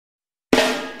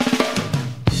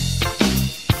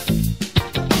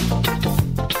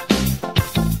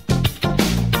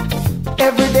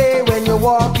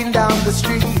walking down the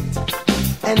street,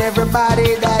 and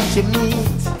everybody that you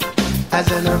meet has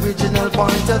an original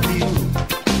point of view.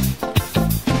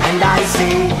 And I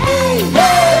say, hey,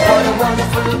 what a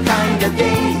wonderful kind of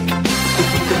day, if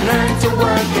we can learn to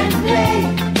work and play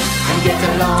and get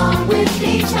along with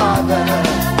each other.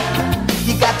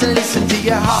 You got to listen to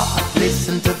your heart,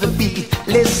 listen to the beat,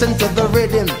 listen to the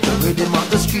rhythm of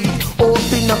the street.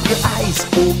 Open up your eyes,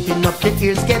 open up your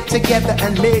ears, get together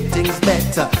and make things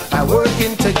better by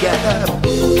working together.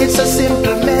 It's a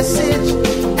simple message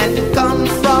and it comes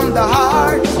from the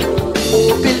heart.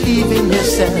 Oh, believe in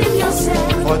yourself,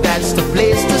 for that's the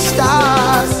place to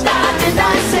start. And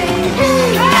I say,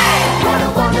 hey, what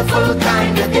a wonderful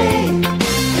kind of day,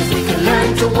 if we can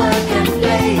learn to work and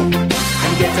play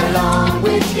and get along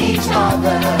with each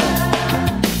other.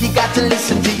 You got to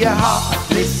listen to your heart,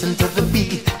 listen to the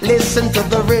beat, listen to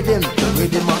the rhythm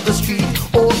of the street.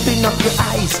 Open up your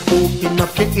eyes, open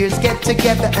up your ears, get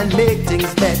together and make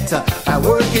things better by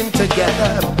working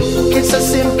together. It's a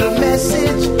simple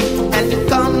message and it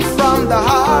comes from the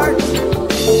heart.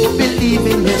 Oh, believe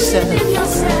in yourself,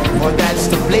 for that's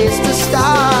the place to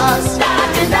start.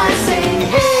 And I say,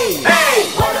 hey,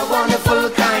 what a wonderful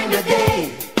kind of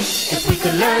day, if we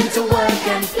could learn to work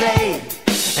and play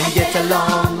and get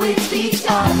along with each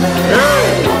other.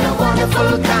 What a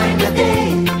wonderful kind of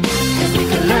day, if we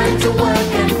can learn to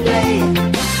work and play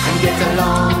and get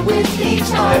along with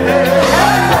each other.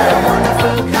 What a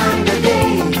wonderful kind of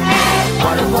day,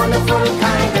 what a wonderful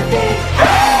kind of day.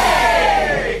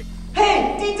 Hey! Hey,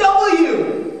 DW!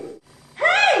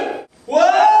 Hey! Whoa!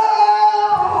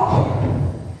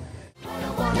 What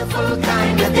a wonderful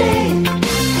kind of day,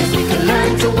 if we can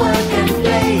learn to work and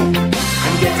play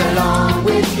and get along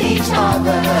with each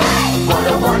other. What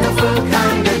a wonderful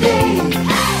kind of day,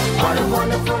 what a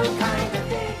wonderful kind of day.